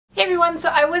everyone, so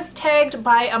I was tagged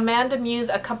by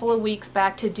AmandaMuse a couple of weeks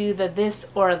back to do the this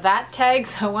or that tag,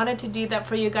 so I wanted to do that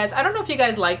for you guys. I don't know if you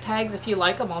guys like tags. If you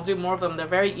like them, I'll do more of them. They're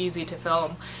very easy to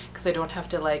film because I don't have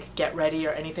to like get ready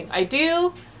or anything. I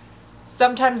do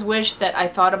sometimes wish that I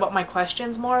thought about my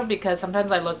questions more because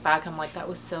sometimes I look back, I'm like, that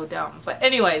was so dumb. But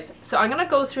anyways, so I'm gonna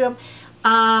go through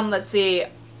them. Let's see,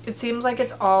 it seems like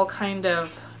it's all kind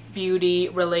of beauty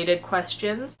related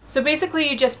questions. So basically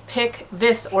you just pick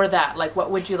this or that, like what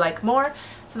would you like more?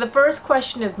 So the first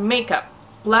question is makeup,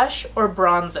 blush or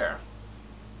bronzer?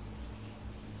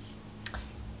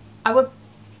 I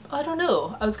don't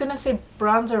know, I was gonna say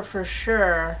bronzer for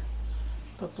sure,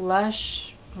 but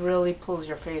blush really pulls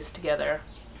your face together.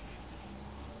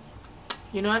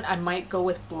 You know what, I might go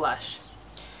with blush.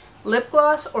 Lip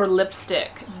gloss or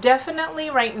lipstick? Definitely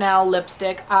right now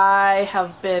lipstick. I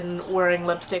have been wearing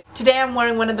lipstick. Today I'm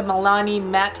wearing one of the Milani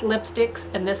matte lipsticks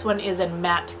and this one is in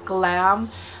matte glam.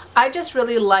 I just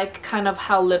really like kind of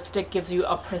how lipstick gives you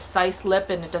a precise lip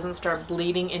and it doesn't start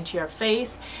bleeding into your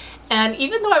face. And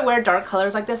even though I wear dark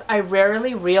colors like this, I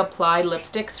rarely reapply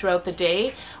lipstick throughout the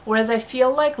day, whereas I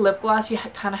feel like lip gloss you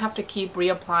kind of have to keep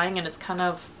reapplying and it's kind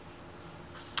of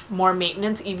more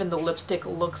maintenance, even though lipstick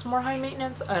looks more high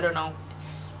maintenance. I don't know.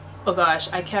 Oh gosh,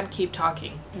 I can't keep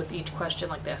talking with each question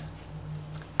like this.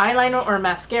 Eyeliner or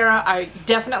mascara? I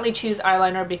definitely choose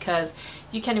eyeliner because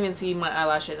you can't even see my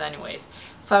eyelashes anyways.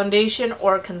 Foundation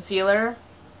or concealer?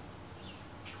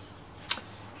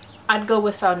 I'd go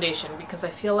with foundation because I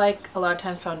feel like a lot of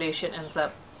times foundation ends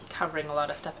up covering a lot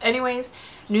of stuff. Anyways,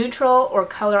 neutral or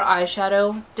color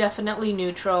eyeshadow? Definitely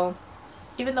neutral.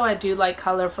 Even though I do like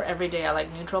color for every day, I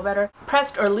like neutral better.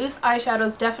 Pressed or loose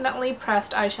eyeshadows? Definitely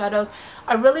pressed eyeshadows.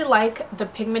 I really like the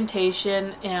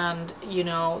pigmentation and, you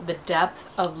know, the depth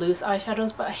of loose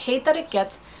eyeshadows, but I hate that it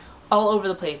gets all over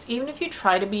the place. Even if you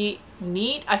try to be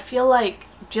neat, I feel like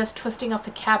just twisting off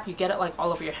the cap, you get it like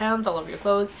all over your hands, all over your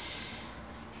clothes.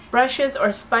 Brushes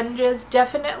or sponges?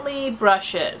 Definitely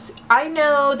brushes. I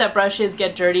know that brushes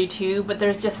get dirty too, but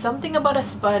there's just something about a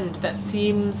sponge that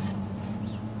seems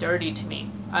dirty to me.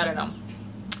 I don't know.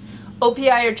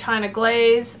 OPI or China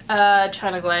glaze?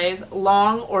 China glaze.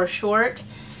 Long or short?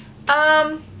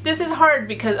 This is hard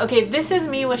because, okay, this is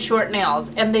me with short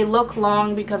nails and they look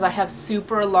long because I have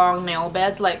super long nail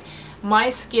beds. Like my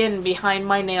skin behind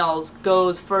my nails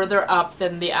goes further up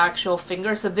than the actual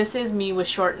finger, so this is me with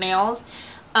short nails.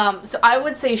 So I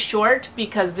would say short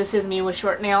because this is me with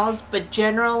short nails, but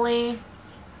generally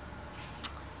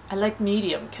I like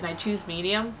medium. Can I choose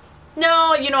medium?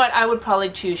 No, you know what, I would probably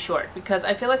choose short because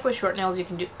I feel like with short nails you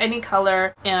can do any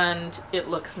color and it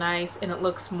looks nice and it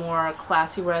looks more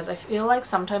classy, whereas I feel like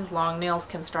sometimes long nails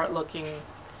can start looking,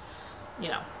 you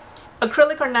know.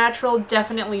 Acrylic or natural?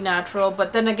 Definitely natural,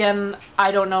 but then again,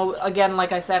 I don't know. Again,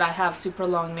 like I said, I have super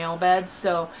long nail beds,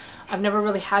 so I've never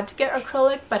really had to get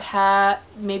acrylic, but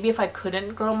maybe if I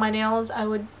couldn't grow my nails, I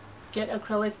would get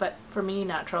acrylic, but for me,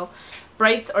 natural.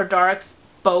 Brights or darks?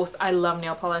 Both. I love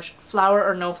nail polish. Flower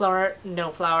or no flower? No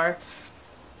flower.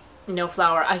 No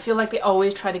flower. I feel like they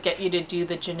always try to get you to do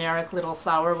the generic little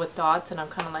flower with dots, and I'm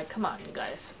kind of like, come on, you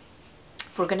guys.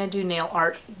 If we're gonna do nail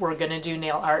art, we're gonna do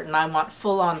nail art, and I want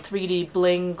full-on 3D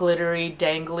bling, glittery,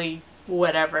 dangly,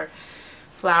 whatever.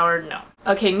 Flower, no.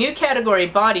 Okay, new category,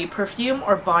 body, perfume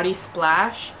or body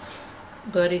splash?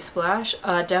 Body splash?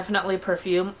 Definitely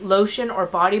perfume. Lotion or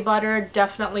body butter?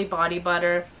 Definitely body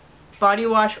butter. Body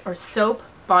wash or soap?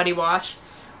 Body wash.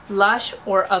 Lush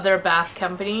or other bath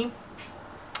company?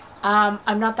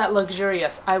 I'm not that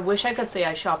luxurious. I wish I could say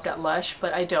I shopped at Lush,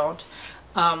 but I don't.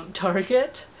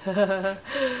 Target?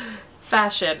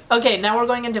 Fashion. Okay, now we're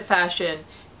going into fashion.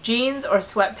 Jeans or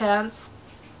sweatpants?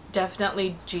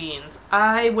 Definitely jeans.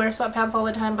 I wear sweatpants all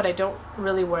the time, but I don't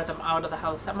really wear them out of the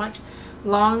house that much.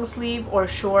 Long sleeve or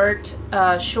short?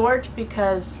 Short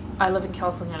because I live in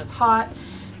California and it's hot.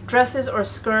 Dresses or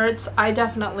skirts? I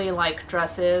definitely like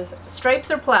dresses.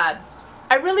 Stripes or plaid?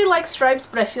 I really like stripes,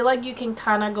 but I feel like you can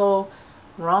kind of go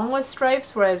wrong with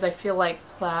stripes, whereas I feel like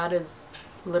plaid is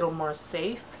a little more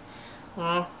safe.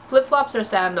 Flip-flops or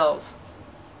sandals?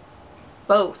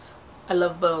 Both. I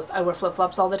love both. I wear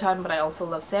flip-flops all the time, but I also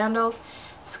love sandals.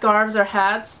 Scarves or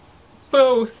hats?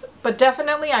 Both. But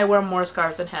definitely I wear more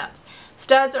scarves than hats.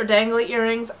 Studs or dangly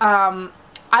earrings?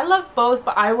 I love both,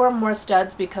 but I wear more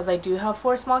studs because I do have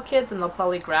 4 small kids and they'll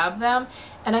probably grab them.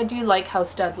 And I do like how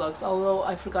stud looks, although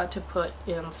I forgot to put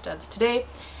in studs today.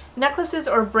 Necklaces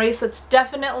or bracelets?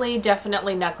 Definitely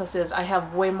necklaces. I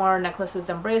have way more necklaces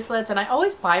than bracelets, and I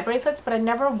always buy bracelets, but I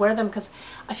never wear them because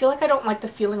I feel like I don't like the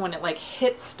feeling when it like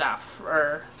hits stuff,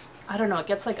 or I don't know, it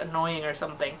gets like annoying or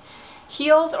something.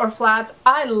 Heels or flats?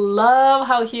 I love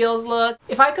how heels look.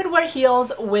 If I could wear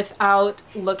heels without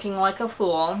looking like a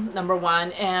fool, number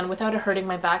one, and without it hurting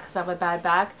my back because I have a bad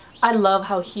back, I love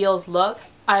how heels look.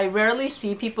 I rarely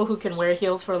see people who can wear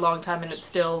heels for a long time and it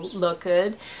still look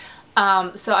good.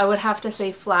 So I would have to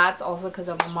say flats also because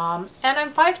I'm a mom and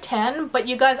I'm 5'10", but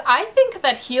you guys, I think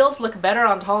that heels look better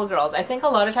on tall girls. I think a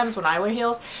lot of times when I wear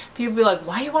heels, people be like,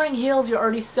 why are you wearing heels? You're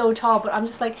already so tall. But I'm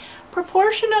just like,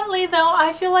 proportionately though,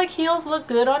 I feel like heels look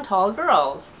good on tall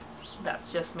girls.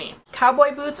 That's just me.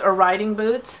 Cowboy boots or riding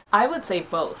boots? I would say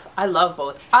both. I love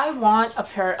both. I want a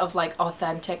pair of like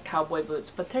authentic cowboy boots,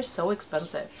 but they're so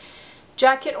expensive.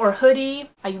 Jacket or hoodie?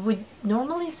 I would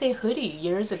normally say hoodie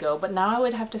years ago, but now I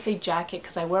would have to say jacket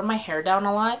because I wear my hair down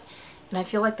a lot and I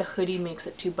feel like the hoodie makes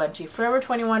it too bunchy. Forever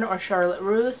 21 or Charlotte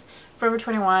Russe? Forever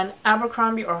 21,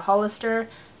 Abercrombie or Hollister?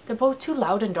 They're both too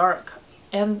loud and dark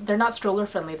and they're not stroller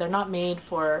friendly. They're not made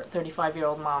for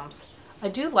 35-year-old moms. I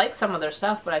do like some of their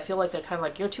stuff, but I feel like they're kind of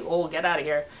like, you're too old, get out of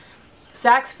here.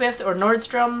 Saks Fifth or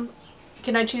Nordstrom?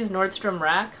 Can I choose Nordstrom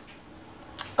Rack?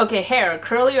 Okay, hair,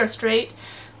 curly or straight?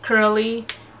 Curly.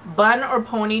 Bun or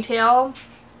ponytail?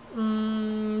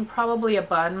 Probably a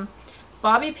bun.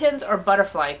 Bobby pins or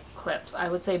butterfly clips? I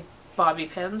would say bobby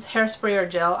pins. Hairspray or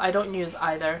gel? I don't use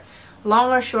either.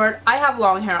 Long or short? I have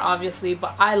long hair obviously,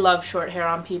 but I love short hair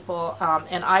on people,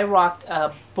 and I rocked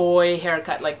a boy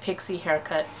haircut, like pixie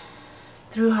haircut,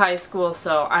 through high school,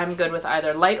 so I'm good with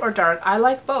either. Light or dark? I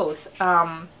like both.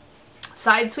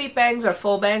 Side sweep bangs or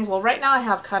full bangs? Well, right now I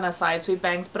have kind of side sweep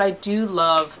bangs, but I do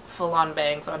love full-on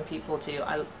bangs on people too.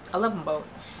 I love them both.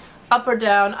 Up or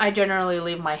down? I generally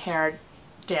leave my hair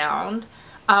down.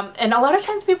 And a lot of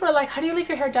times people are like, how do you leave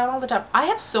your hair down all the time? I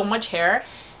have so much hair.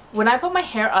 When I put my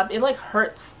hair up, it like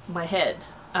hurts my head.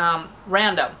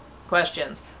 Random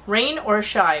questions. Rain or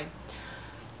shine?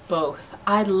 Both.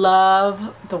 I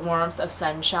love the warmth of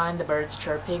sunshine, the birds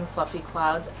chirping, fluffy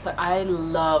clouds, but I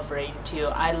love rain too.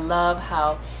 I love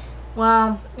how,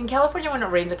 well, in California when it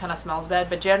rains it kind of smells bad,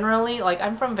 but generally, like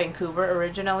I'm from Vancouver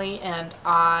originally, and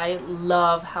I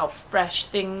love how fresh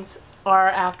things are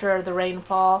after the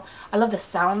rainfall. I love the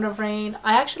sound of rain.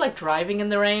 I actually like driving in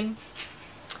the rain.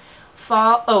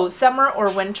 Fall, oh, summer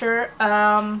or winter?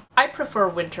 I prefer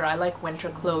winter. I like winter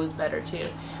clothes better too.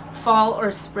 Fall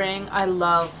or spring? I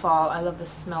love fall. I love the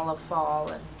smell of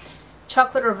fall. And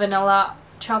chocolate or vanilla?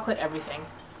 Chocolate everything.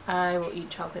 I will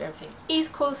eat chocolate everything.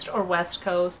 East Coast or West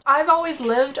Coast? I've always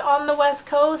lived on the West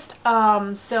Coast,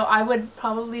 so I would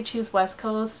probably choose West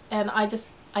Coast, and I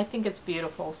think it's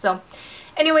beautiful. So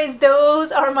anyways,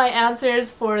 those are my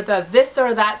answers for the this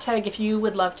or that tag. If you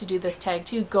would love to do this tag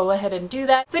too, go ahead and do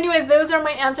that. So anyways, those are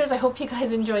my answers. I hope you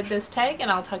guys enjoyed this tag, and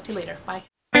I'll talk to you later. Bye.